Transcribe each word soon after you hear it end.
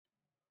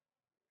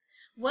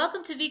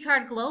Welcome to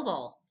vCard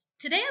Global.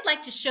 Today I'd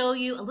like to show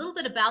you a little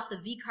bit about the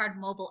vCard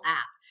mobile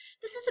app.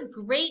 This is a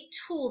great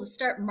tool to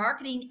start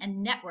marketing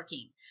and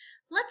networking.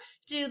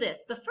 Let's do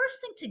this. The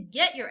first thing to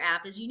get your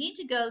app is you need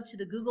to go to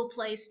the Google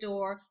Play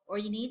Store or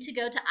you need to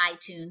go to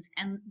iTunes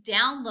and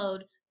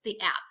download the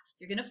app.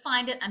 You're going to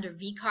find it under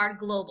vCard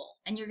Global,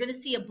 and you're going to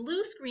see a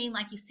blue screen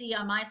like you see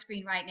on my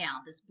screen right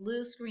now. This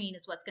blue screen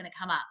is what's going to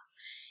come up.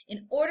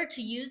 In order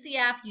to use the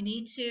app, you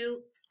need to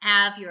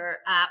have your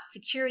app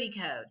security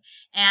code.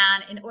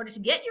 And in order to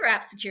get your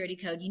app security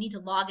code, you need to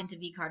log into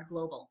vCard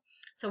Global.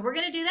 So we're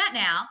going to do that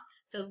now.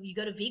 So you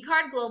go to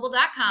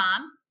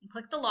vcardglobal.com and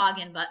click the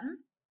login button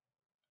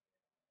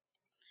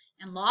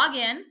and log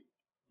in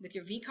with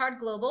your vCard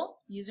Global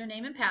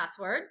username and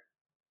password.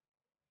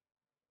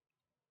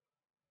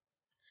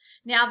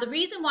 Now, the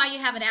reason why you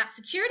have an app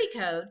security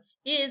code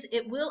is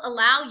it will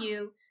allow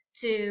you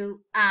to,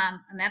 and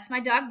that's my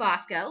dog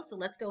Bosco, so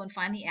let's go and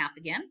find the app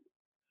again.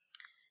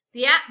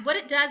 The app, what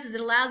it does is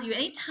it allows you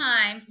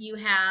anytime you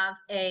have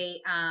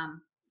a,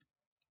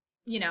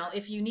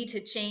 if you need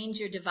to change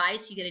your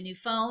device, you get a new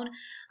phone,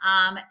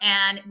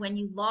 and when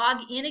you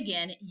log in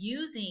again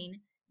using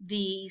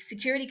the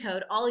security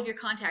code, all of your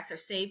contacts are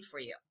saved for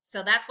you.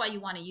 So that's why you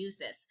want to use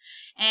this.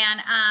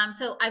 And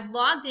so I've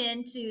logged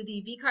into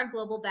the vCard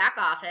Global back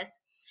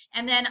office.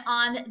 And then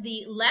on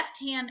the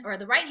left hand or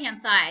the right hand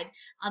side,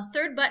 on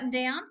third button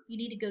down, you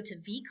need to go to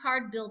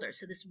vCard Builder.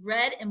 So this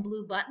red and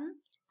blue button,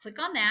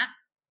 click on that.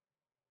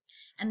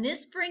 And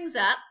this brings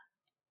up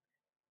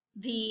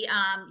the,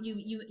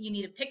 you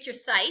need to pick your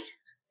site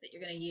that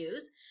you're going to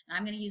use. And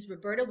I'm going to use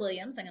Roberta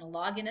Williams. I'm going to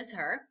log in as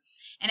her.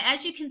 And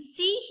as you can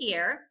see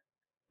here,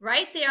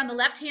 right there on the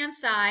left-hand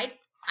side,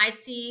 I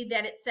see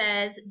that it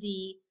says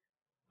the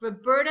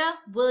Roberta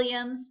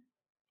Williams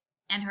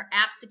and her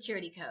app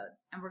security code.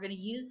 And we're going to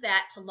use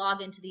that to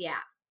log into the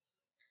app.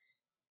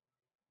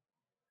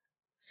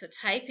 So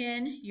type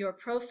in your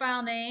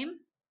profile name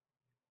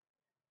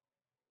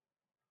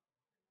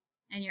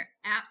and your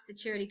app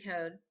security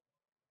code.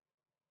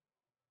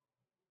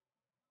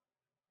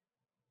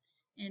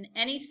 And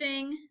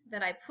anything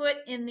that I put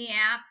in the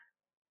app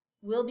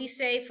will be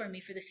saved for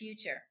me for the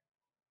future.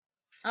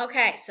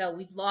 Okay, so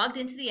we've logged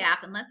into the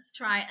app, and let's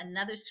try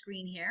another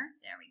screen here.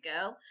 There we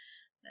go.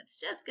 That's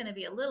just going to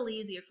be a little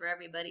easier for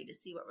everybody to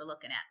see what we're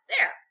looking at.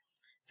 There.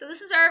 So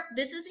this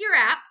is your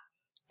app,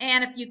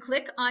 and if you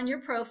click on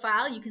your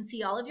profile, you can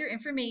see all of your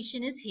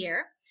information is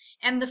here.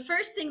 And the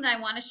first thing that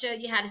I want to show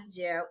you how to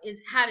do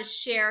is how to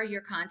share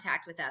your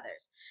contact with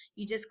others.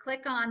 You just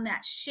click on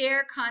that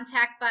share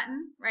contact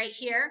button right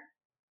here.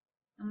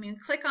 And when you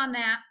click on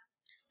that,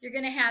 you're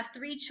going to have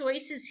three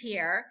choices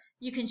here.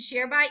 You can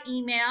share by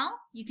email,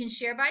 you can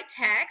share by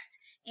text,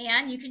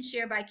 and you can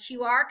share by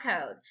QR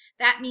code.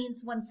 That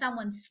means when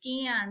someone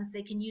scans,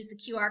 they can use the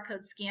QR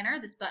code scanner,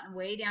 this button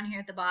way down here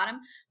at the bottom.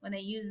 When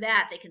they use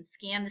that, they can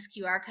scan this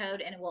QR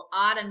code and it will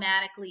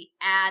automatically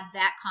add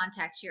that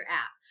contact to your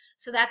app.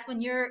 So that's when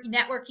you're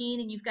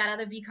networking and you've got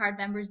other vCard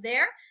members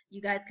there,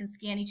 you guys can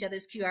scan each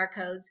other's QR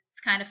codes.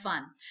 It's kind of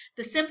fun.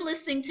 The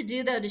simplest thing to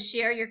do, though, to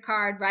share your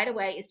card right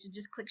away is to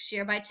just click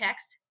share by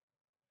text.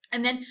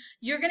 And then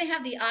you're going to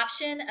have the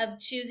option of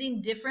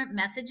choosing different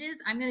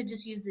messages. I'm going to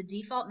just use the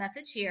default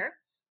message here,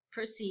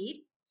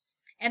 proceed.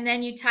 And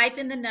then you type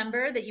in the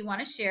number that you want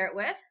to share it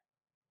with.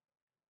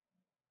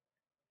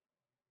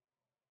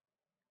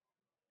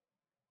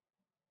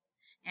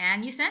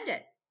 And you send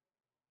it.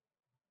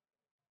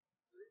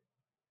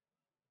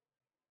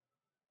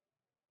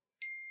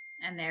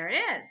 And there it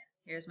is.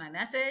 Here's my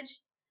message.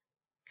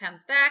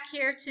 Comes back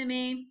here to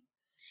me.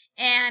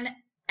 And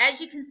as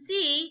you can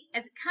see,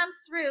 as it comes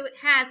through, it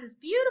has this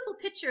beautiful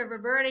picture of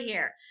Roberta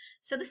here.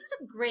 So this is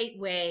a great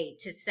way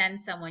to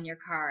send someone your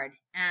card.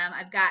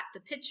 I've got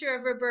the picture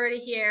of Roberta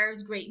here. It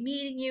was great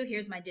meeting you.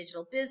 Here's my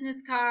digital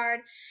business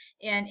card.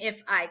 And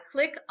if I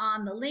click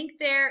on the link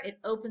there, it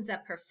opens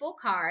up her full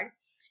card.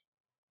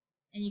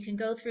 And you can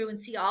go through and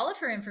see all of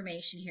her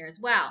information here as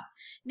well.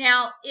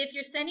 Now, if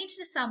you're sending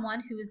to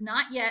someone who is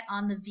not yet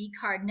on the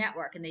vCard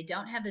network and they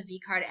don't have the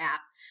vCard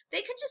app,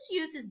 they could just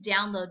use this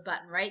download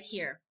button right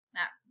here,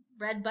 that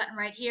red button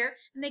right here,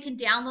 and they can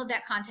download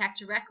that contact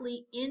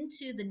directly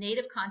into the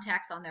native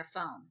contacts on their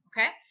phone.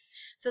 Okay,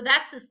 so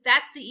that's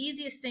the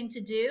easiest thing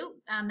to do.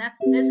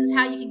 This is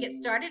how you can get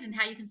started and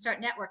how you can start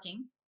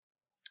networking.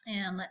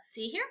 And let's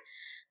see here.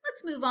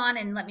 Let's move on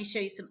and let me show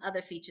you some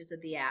other features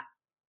of the app.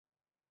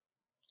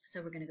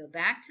 So we're going to go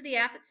back to the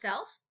app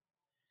itself.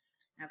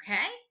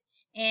 Okay,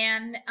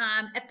 and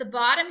at the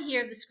bottom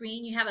here of the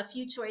screen, you have a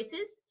few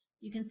choices.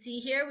 You can see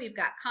here we've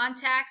got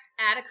contacts,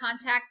 add a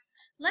contact.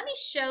 Let me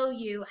show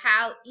you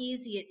how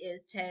easy it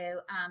is to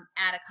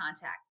add a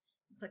contact.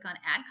 Click on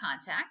Add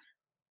Contact.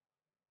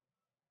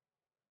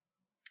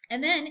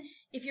 And then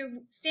if you're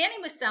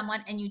standing with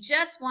someone and you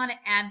just want to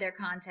add their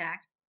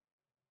contact,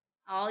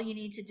 all you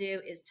need to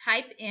do is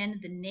type in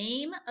the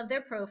name of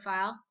their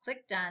profile,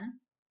 click Done.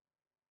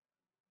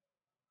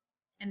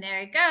 And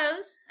there it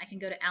goes. I can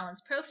go to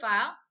Alan's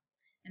profile,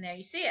 and there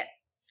you see it.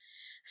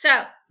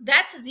 So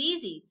that's as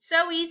easy,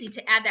 so easy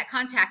to add that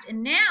contact.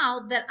 And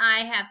now that I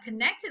have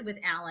connected with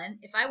Alan,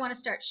 if I want to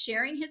start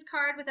sharing his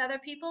card with other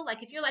people,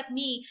 like if you're like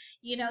me,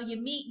 you know,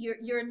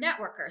 you're a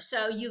networker.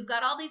 So you've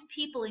got all these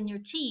people in your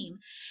team.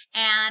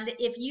 And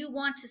if you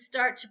want to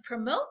start to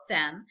promote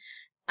them,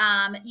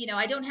 you know,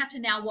 I don't have to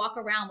now walk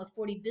around with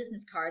 40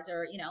 business cards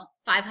or, you know,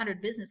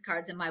 500 business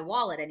cards in my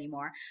wallet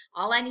anymore.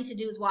 All I need to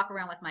do is walk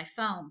around with my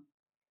phone.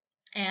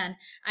 And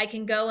I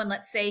can go and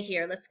let's say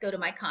here, let's go to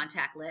my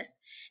contact list.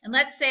 And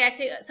let's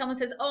say someone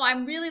says, oh,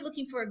 I'm really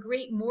looking for a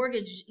great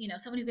mortgage, you know,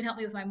 someone who can help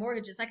me with my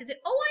mortgages. I can say,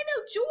 oh, I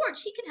know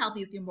George, he can help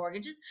you with your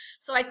mortgages.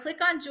 So I click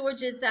on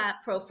George's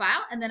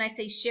profile and then I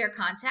say share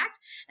contact.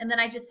 And then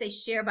I just say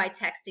share by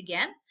text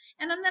again.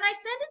 And then I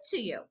send it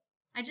to you.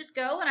 I just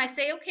go and I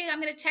say, okay,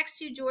 I'm going to text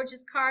you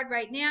George's card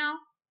right now.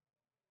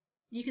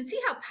 You can see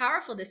how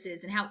powerful this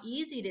is and how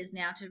easy it is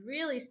now to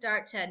really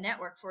start to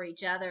network for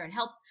each other and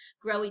help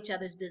grow each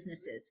other's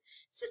businesses.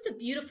 It's just a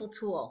beautiful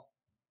tool.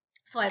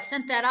 So I've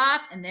sent that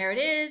off and there it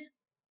is.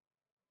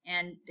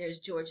 And there's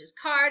George's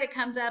card. It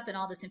comes up and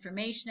all this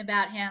information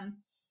about him.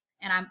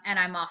 And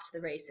I'm off to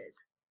the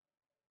races.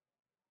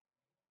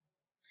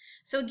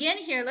 So again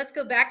here, let's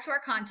go back to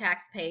our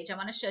contacts page. I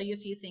want to show you a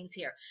few things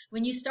here.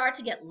 When you start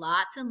to get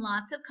lots and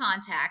lots of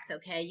contacts,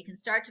 okay, you can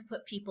start to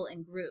put people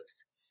in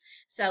groups.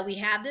 So we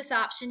have this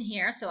option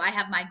here. So I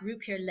have my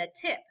group here, Le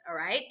Tip, all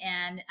right?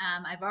 And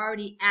I've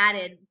already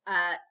added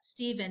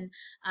Stephen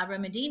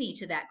Remedini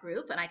to that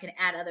group, and I can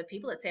add other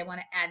people. Let's say I want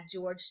to add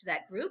George to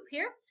that group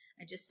here.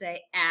 I just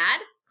say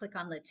add, click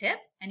on Le Tip,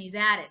 and he's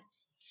added.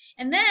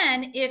 And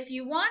then if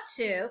you want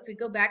to, if we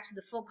go back to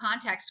the full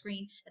contact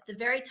screen, at the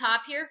very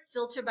top here,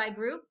 filter by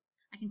group,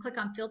 I can click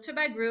on filter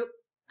by group.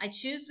 I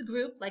choose the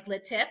group like Le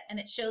Tip, and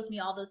it shows me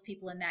all those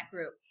people in that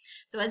group.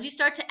 So as you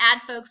start to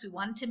add folks, we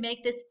wanted to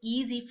make this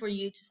easy for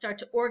you to start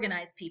to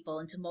organize people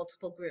into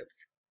multiple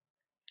groups.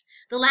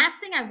 The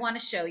last thing I want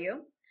to show you,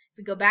 if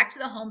we go back to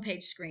the home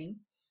page screen,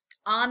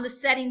 on the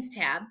settings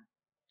tab,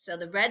 so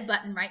the red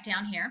button right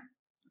down here,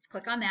 let's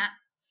click on that.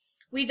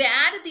 We've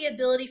added the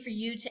ability for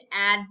you to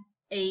add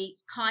a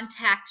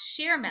contact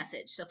share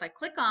message. So if I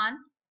click on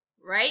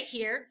right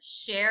here,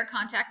 share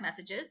contact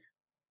messages,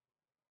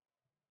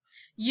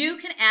 you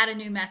can add a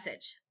new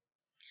message.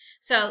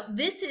 So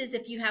this is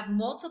if you have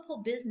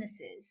multiple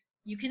businesses,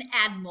 you can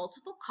add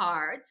multiple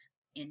cards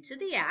into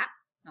the app,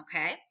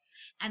 okay?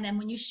 And then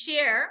when you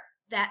share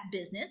that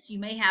business, you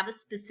may have a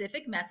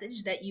specific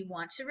message that you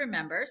want to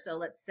remember. So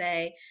let's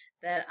say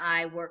that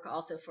I work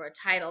also for a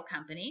title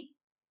company.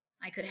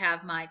 I could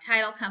have my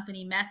title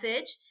company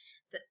message,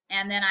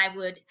 and then I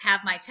would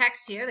have my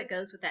text here that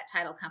goes with that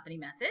title company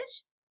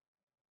message.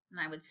 And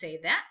I would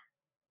save that.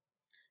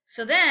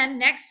 So then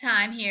next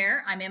time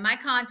here, I'm in my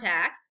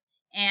contacts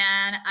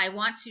and I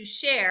want to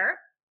share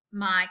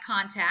my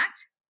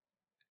contact.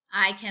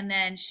 I can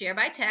then share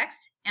by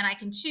text and I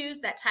can choose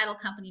that title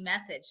company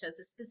message. So it's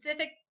a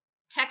specific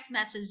text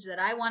message that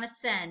I want to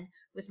send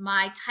with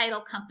my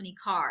title company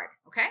card,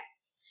 okay?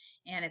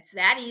 And it's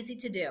that easy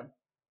to do.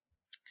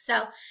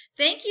 So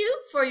thank you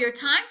for your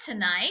time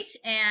tonight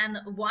and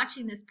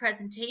watching this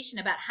presentation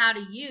about how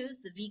to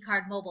use the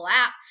vCard mobile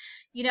app.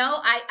 You know,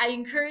 I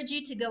encourage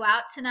you to go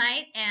out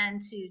tonight and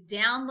to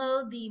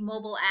download the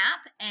mobile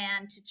app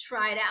and to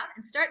try it out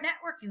and start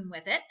networking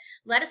with it.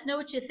 Let us know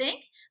what you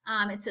think.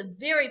 It's a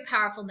very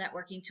powerful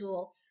networking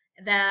tool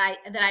that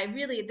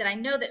I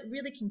know that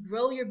really can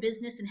grow your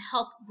business and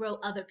help grow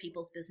other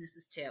people's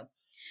businesses too.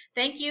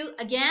 Thank you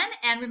again,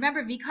 and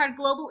remember, vCard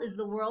Global is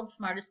the world's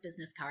smartest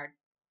business card.